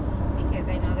feel, because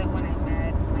I know that when I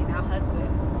met my now husband,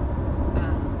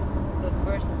 those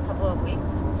first couple of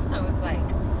weeks, I was like,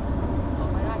 oh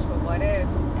my gosh, but what if?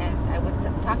 And I would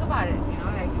talk about it, you know,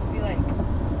 and I would be like,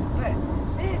 but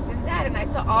this and that, and I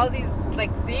saw all these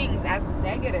like things as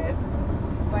negatives,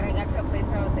 but I got to a place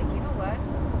where I was like, you know what?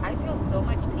 I feel so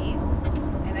much peace,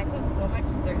 and I feel so much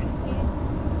certainty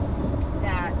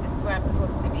that this is where I'm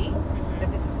supposed to be,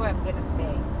 that this is where I'm gonna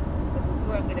stay, that this is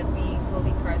where I'm gonna be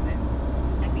fully present.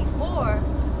 And before,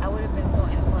 I would have been so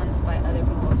influenced by other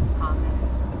people's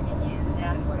comments, opinions,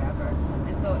 and whatever.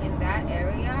 And so in that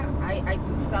area, I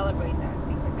do celebrate that,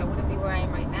 because I wouldn't be where I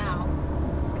am right now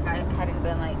if I hadn't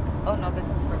been like, oh no, this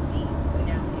is for me. Like,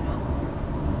 you know?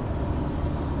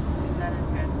 That is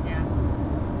good, yeah.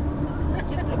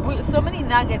 Just so many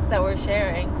nuggets that we're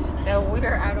sharing that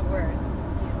we're out of words.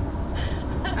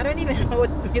 I don't even know what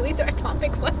really our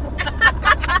topic was.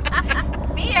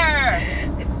 Fear!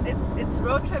 It's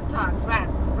road trip talks,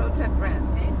 rants, road trip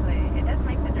rants. Seriously, it does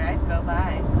make the drive go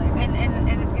by. Like, and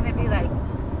it's gonna be like,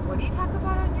 what do you talk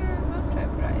about on your road trip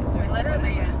drives? we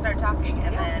literally just start talking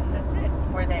and then that's it.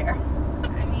 we're there.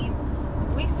 I mean,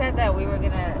 we said that we were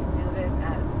gonna do this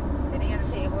as sitting at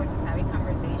a table and just having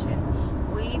conversations.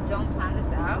 We don't plan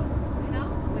this out, you know.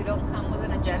 We don't come with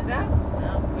an agenda.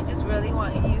 No. We just really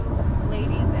want you,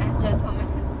 ladies and gentlemen,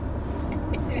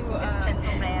 to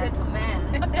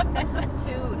gentlemen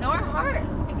to know our heart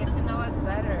and get to know us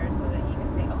better, so that you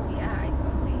can say, oh yeah, I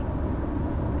totally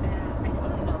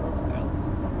know those girls.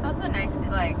 It's also nice to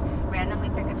like randomly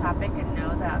pick a topic and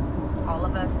know that all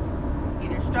of us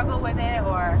either struggle with it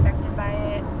or are affected by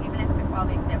it, even if all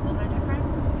the examples are different.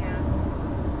 Yeah.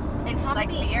 And how Like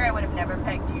many? fear, I would have never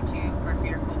pegged you two for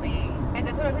fearful beings. And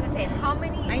that's what I was gonna say. How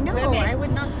many? I know. Women, I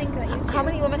would not think that you two. How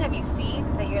many women have you seen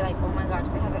that you're like, oh my gosh,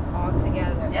 they have it all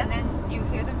together, Yeah. and then you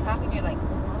hear them talk and you're like, oh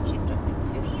wow, she's struggling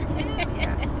too. Me too.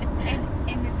 Yeah.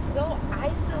 And it's so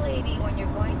isolating when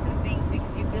you're going through things,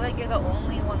 because you feel like you're the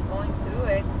only one going through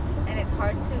it, and it's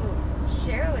hard to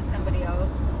share it with somebody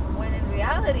else, when in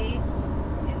reality,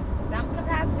 in some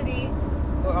capacity,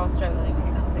 we're all struggling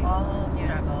with something. All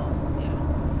struggle. Yeah.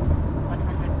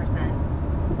 100%.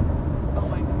 Oh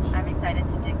my gosh. I'm excited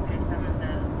to dig through some of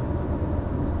those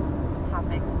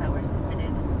topics that were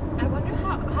submitted. I wonder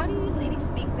how do you ladies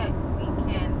think that we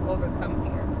can overcome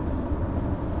fear?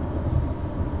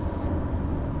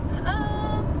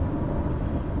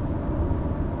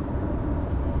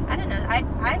 I don't know.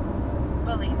 I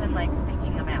believe in like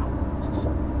speaking them out,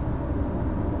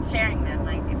 sharing them.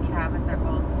 Like if you have a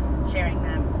circle, sharing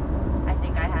them. I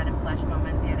think I had a flesh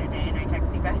moment the other day, and I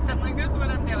text you guys. I'm like, this is what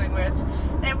I'm dealing with.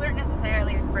 They weren't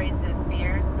necessarily phrased as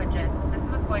fears, but just this is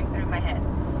what's going through my head.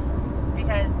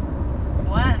 Because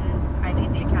one, I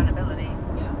need the accountability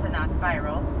Yeah. to not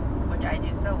spiral, which I do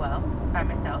so well by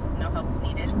myself, no help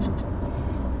needed.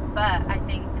 But I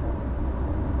think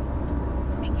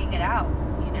speaking it out,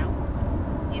 you know,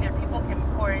 either people can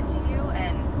pour into you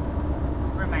and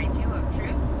remind you of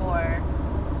truth, or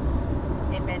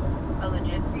if it's a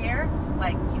legit fear,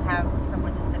 like you have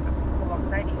someone to sit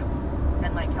alongside you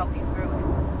and like help you through it,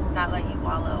 not let you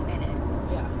wallow in it.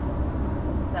 Yeah.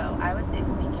 So I would say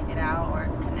speaking it out or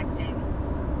connecting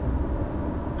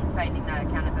and finding that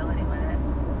accountability with it.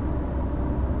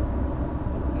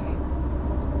 Okay.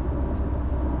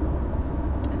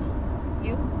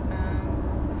 You?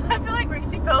 I feel like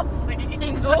Rixie fell asleep.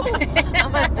 No.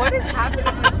 I'm like, what is happening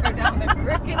with her down the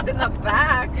crickets in the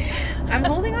back? I'm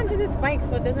holding on to this mic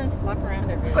so it doesn't flop around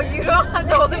everywhere. But you don't have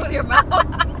to hold it with your mouth.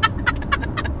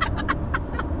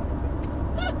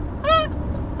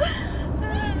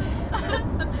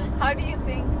 How do you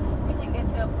think we can get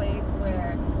to a place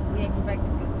where we expect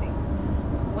good things?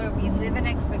 Where we live in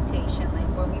expectation, like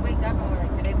where we wake up and we're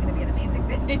like, today's gonna be an amazing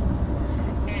day.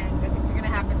 And good things are gonna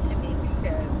happen to me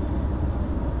because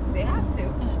they have to.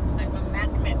 I'm a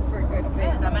magnet for good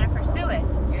Yes, things. I'm gonna pursue it.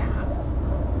 Yeah.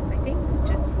 I think it's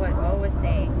just what Mo was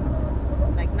saying.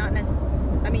 Like, not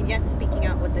necessarily, I mean, yes, speaking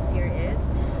out what the fear is,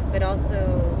 but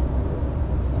also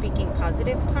speaking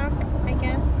positive talk, I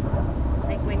guess.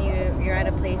 Like when you're at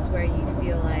a place where you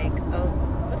feel like, oh,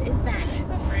 what is that?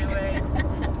 Freeway.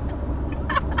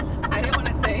 I didn't want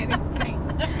to say anything.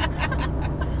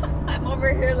 I'm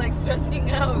over here like stressing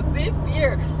out. See,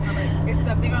 fear. I'm like, is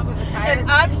something wrong with the tire?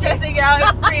 And I'm stressing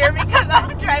out in fear because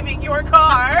I'm driving your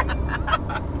car.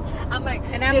 I'm like,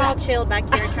 And I'm did all I- chilled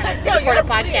back here trying to No, record you're a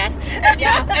asleep. podcast. And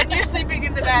yeah, and you're sleeping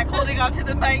in the back, holding onto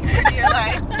the mic for dear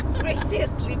life. Gracie is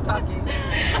sleep talking.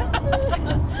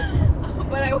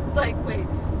 But I was like, wait,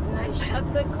 did I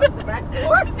shut the back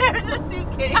door? There's a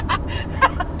suitcase.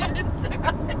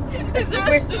 Is there a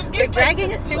We're suitcase dragging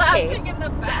a like suitcase. flapping in the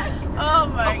back? Oh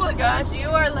my, Oh my gosh, you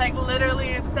are like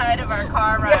literally inside of our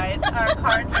car rides, our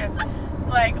car trip,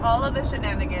 like all of the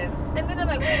shenanigans. And then I'm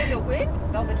like, wait, is it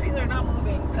wind? No, the trees are not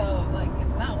moving, so like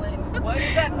it's not wind. What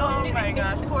is that Oh noise? my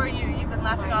gosh, poor you. You've been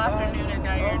laughing my all gosh. afternoon and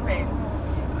now you're in pain.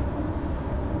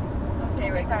 Okay,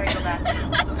 Anyway, wait, sorry, go back.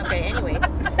 Okay, anyways.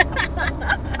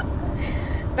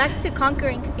 Back to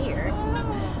conquering fear.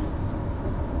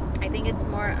 I think it's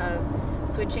more of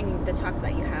switching the talk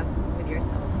that you have with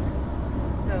yourself.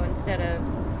 So instead of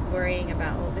worrying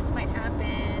about, oh, this might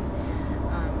happen,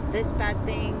 this bad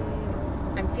thing,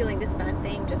 I'm feeling this bad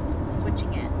thing, just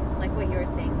switching it. Like what you were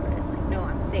saying, where it's like, no,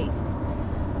 I'm safe.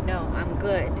 No, I'm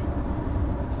good.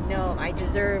 No, I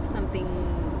deserve something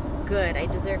good. I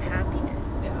deserve happiness.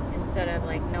 Yeah. Instead of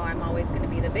like, no, I'm always going to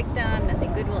be the victim.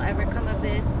 Nothing good will ever come of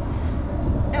this.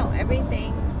 No,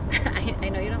 everything, I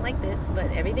know you don't like this,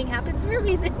 but everything happens for a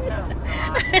reason. Oh,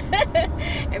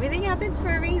 God. Everything happens for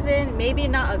a reason. Maybe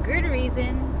not a good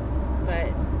reason, but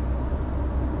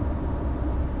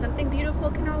something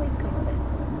beautiful can always come of it.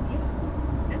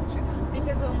 Yeah, that's true.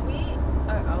 Because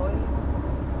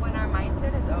when our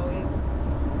mindset is always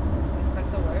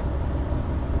expect the worst,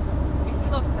 we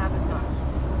self-sabotage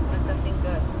when something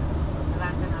good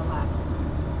lands in our lap.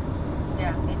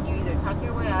 Yeah. And you either talk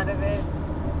your way out of it,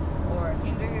 or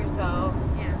hinder yourself,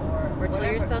 Yeah. or Or tell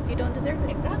whatever. yourself you don't deserve it.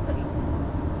 Exactly.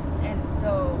 And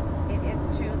so it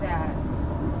is true that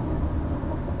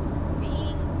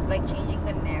changing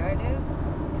the narrative,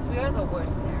 because we are the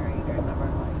worst narrators of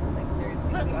our lives. Like seriously,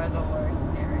 we are the worst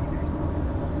narrators.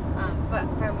 But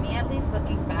for me, at least,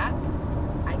 looking back,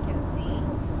 I can see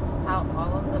how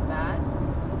all of the bad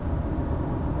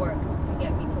worked to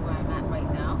get me to where I'm at right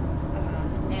now.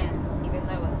 And even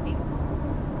though it was painful,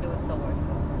 it was so worth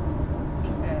it.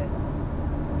 Because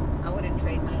I wouldn't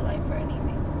trade my life for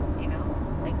anything, you know?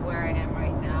 Like where I am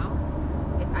right now,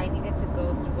 if I needed to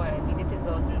go through what I needed to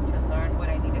go through to learn what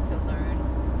I needed to learn,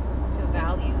 to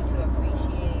value, to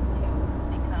appreciate, to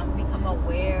become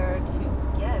aware, to,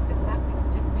 yes, exactly, to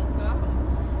just become,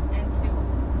 and to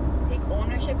take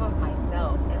ownership of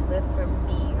myself and live for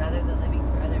me rather than living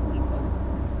for other people,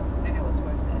 then it was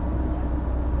worth it.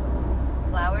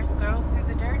 Flowers grow through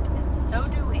the dirt, and so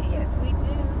do we. Yes, we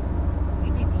do.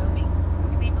 We be blooming.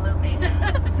 We be blooming.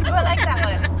 Ooh, I like that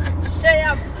one.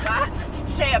 Shaya, bye.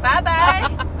 Shaya, bye-bye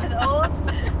to the old.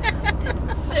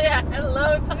 Shaya,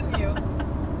 hello to you.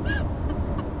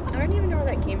 I don't even know where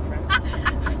that came from.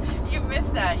 You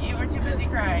missed that. You were too busy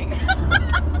crying.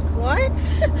 What?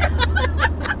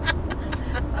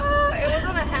 It was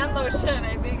on a hand lotion,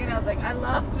 I think, and I was like, I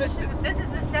love this. This is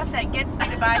the stuff that gets me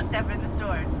to buy stuff in the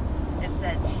stores. It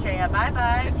said, Shea,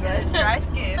 bye-bye to dry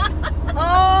skin.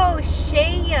 Oh,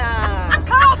 Shea.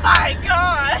 Oh my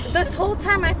gosh. This whole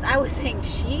time I was saying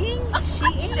sheing.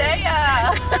 Shea.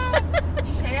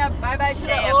 Shea, bye-bye to the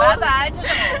Shea, old. bye-bye to the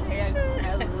old. Shea,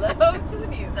 hello to the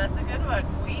new. That's a good one.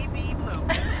 We be blue.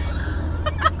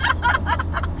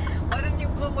 Why don't you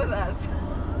bloom with us?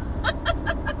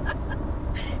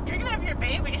 You're gonna have your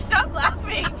baby. Stop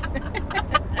laughing.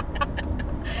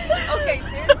 Okay,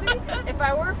 seriously, if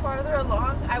I were farther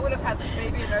along, I would have had this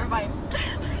baby in Irvine.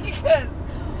 Because,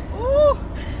 ooh,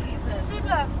 Jesus. She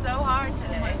laughed so hard Oh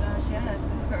my today. gosh, yes,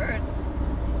 it hurts.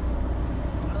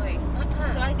 Oy.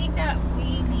 So I think that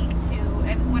we need to,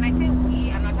 and when I say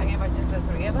we, I'm not talking about just the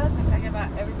three of us, I'm talking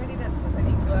about everybody that's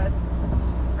listening to us.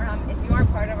 If you are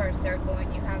part of our circle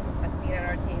and you have a seat at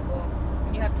our table,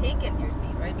 and you have taken your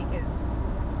seat, right? Because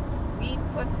we've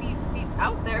put these seats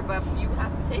out there, but you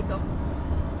have to take them.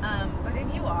 But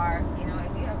if you are, if you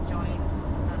have joined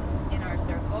in our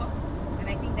circle, then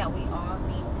I think that we all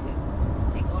need to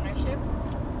take ownership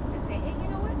and say, hey, you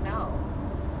know what? No.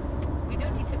 We do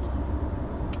need to bloom.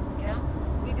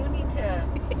 We do need to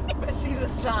receive the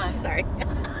sun. Sorry.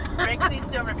 Rixie's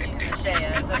still repeating the Shea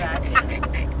in the back.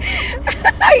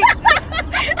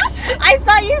 I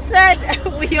thought you said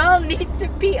we all need to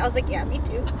pee. I was like, yeah, me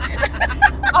too.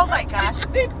 Oh my gosh.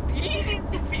 She needs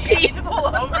to pee. To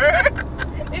pull over.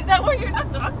 Is that why you're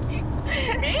not talking?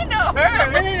 Me? No, No,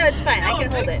 her. no, it's fine. I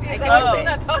can hold it. I can Oh. hold She's it.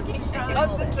 not talking. She's Hold it.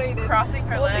 concentrated. Crossing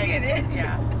her Holding legs. it in.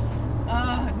 Yeah.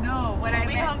 No. What We'll I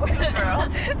be meant, home soon,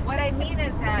 girls. what I mean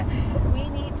is that we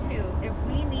need to,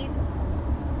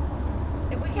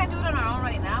 if we can't do it on our own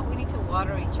right now, we need to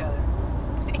water each other.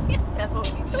 That's what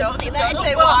we need to do. Don't say that.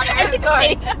 say water. I'm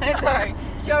sorry. I'm sorry.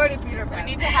 She already peed her We pants.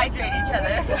 need to hydrate each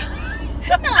other.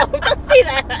 No, don't say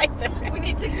that either. We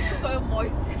need to keep the soil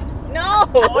moist. No.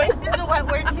 Moist is a wet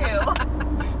word too.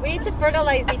 We need to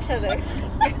fertilize each other.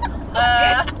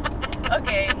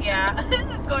 Okay, yeah. This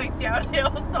is going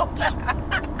downhill so fast.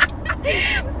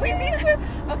 We need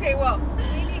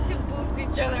to boost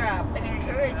each other up and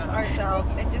encourage ourselves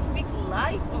and just speak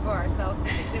life over ourselves,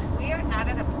 because if we are not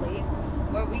at a place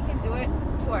where we can do it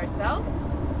to ourselves,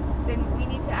 then we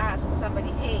need to ask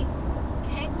somebody, hey,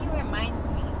 can you remind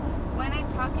me when I'm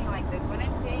talking like this, when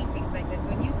I'm saying things like this,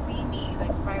 when you see me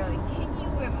like spiraling, can you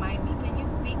remind me, can you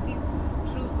speak these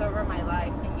truths over my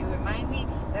life, can you remind me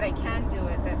that I can do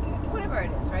it, that whatever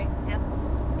it is, right? Yeah.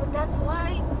 But that's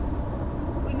why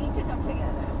we need to come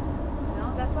together.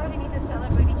 That's why we need to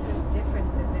celebrate each other's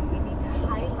differences, and we need to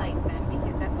highlight them,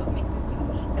 because that's what makes us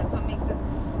unique. That's what makes us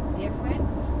different,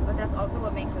 but that's also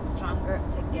what makes us stronger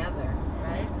together,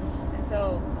 right? And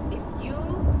so if you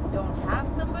don't have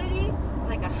somebody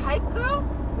like a hype girl,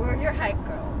 we're your hype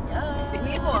girls.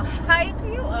 We will hype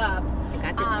you up. You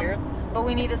got this, girl. But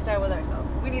we need to start with ourselves.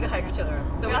 We need to hype each other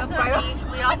up. So We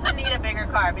also need a bigger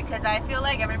car, because I feel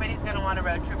like everybody's going to want a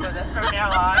road trip with us from now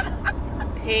on.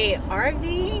 Hey,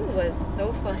 RVing was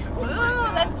so fun. Ooh,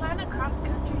 let's plan a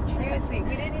cross-country trip. Seriously,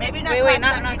 we didn't even... Maybe not Wait,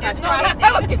 not cross-country, just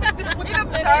cross-country. cross-state. Wait a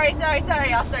minute.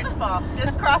 Sorry. I'll start small.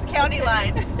 Just cross-county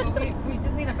lines. we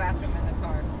just need a bathroom in the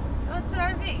car. Oh, it's an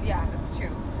RV. Yeah, that's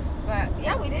true. But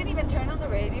yeah, we didn't even turn on the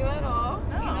radio at all.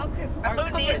 No. Because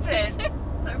Who needs it?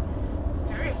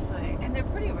 Seriously. And they're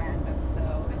pretty random,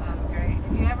 so This is great.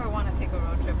 if you ever want to take a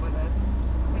road trip with us,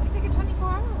 we can take a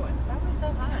 24-hour one. That was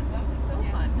so fun. That would be so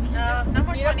fun. No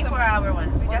more 24-hour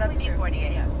ones. We definitely need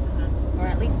 48. Yeah. Or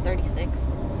at least 36.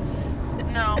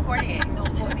 No, 48. No,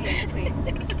 48, please.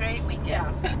 It's a straight weekend. Yeah. I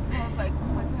was like,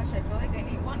 oh my gosh, I feel like I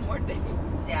need one more day.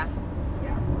 Yeah.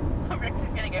 Yeah. Rixie's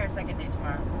going to get her second day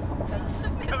tomorrow. That's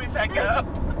Just coming back up.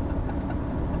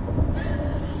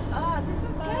 This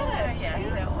was good. Yes, See?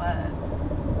 it was.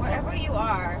 Wherever you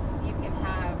are, you can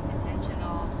have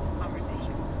intentional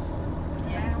conversations.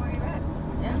 Doesn't matter where you're at.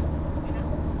 Yeah. So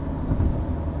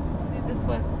maybe this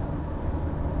was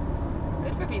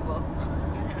good for people.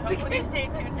 Hopefully stay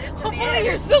tuned in to the Hopefully end.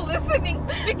 you're still listening,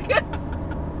 because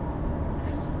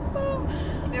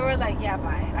they were like, yeah,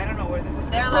 bye. I don't know where this is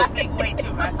They're going. laughing way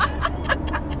too much.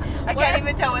 I can't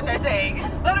even tell what they're saying.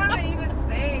 What are they even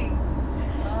saying?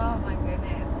 Oh my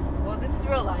goodness. Well, this is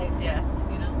real life. Yes.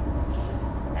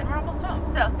 And we're almost home.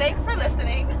 So thanks for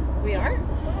listening. We are?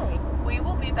 We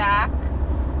will be back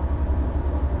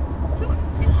Soon.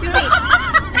 In 2 weeks.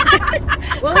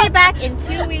 We'll be back in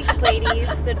 2 weeks, ladies.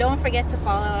 So don't forget to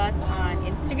follow us on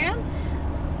Instagram.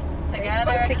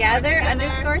 Together.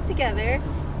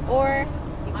 Or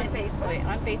you On can Facebook. Wait,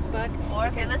 on Facebook. Or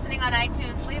if you're listening on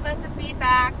iTunes, leave us a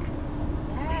feedback.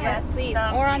 Yes, please.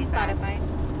 some Or on feedback. Spotify.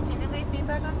 Can you leave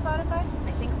feedback on Spotify?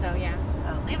 I think so, yeah.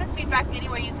 Leave us feedback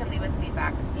anywhere you can leave us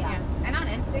feedback. Yeah. And on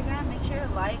Instagram. Instagram, make sure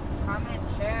to like, comment,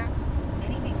 share.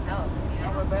 Anything helps. You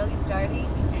know, we're barely starting,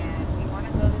 and we want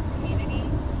to grow this community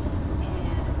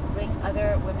and bring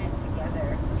other women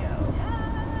together. So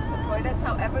support us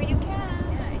however you can.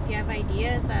 Yeah, if you have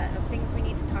ideas of things we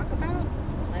need to talk about,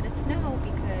 let us know,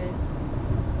 because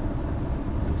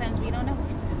sometimes we don't know.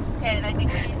 Okay, and I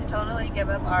think we need to totally give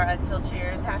up our Until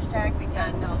Cheers hashtag,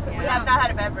 because we have not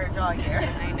had a beverage all year.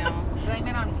 I know. Blame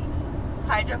it on me.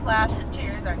 Hydro flask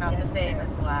cheers are not the same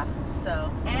as glass.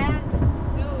 So. And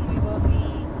soon we will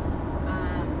be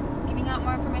giving out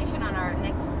more information on our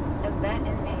next event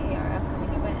in May, our upcoming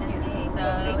event in May.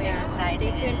 So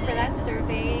stay tuned for that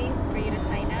survey for you to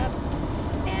sign up.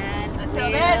 And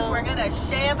until then, we're gonna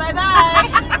say bye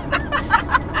bye.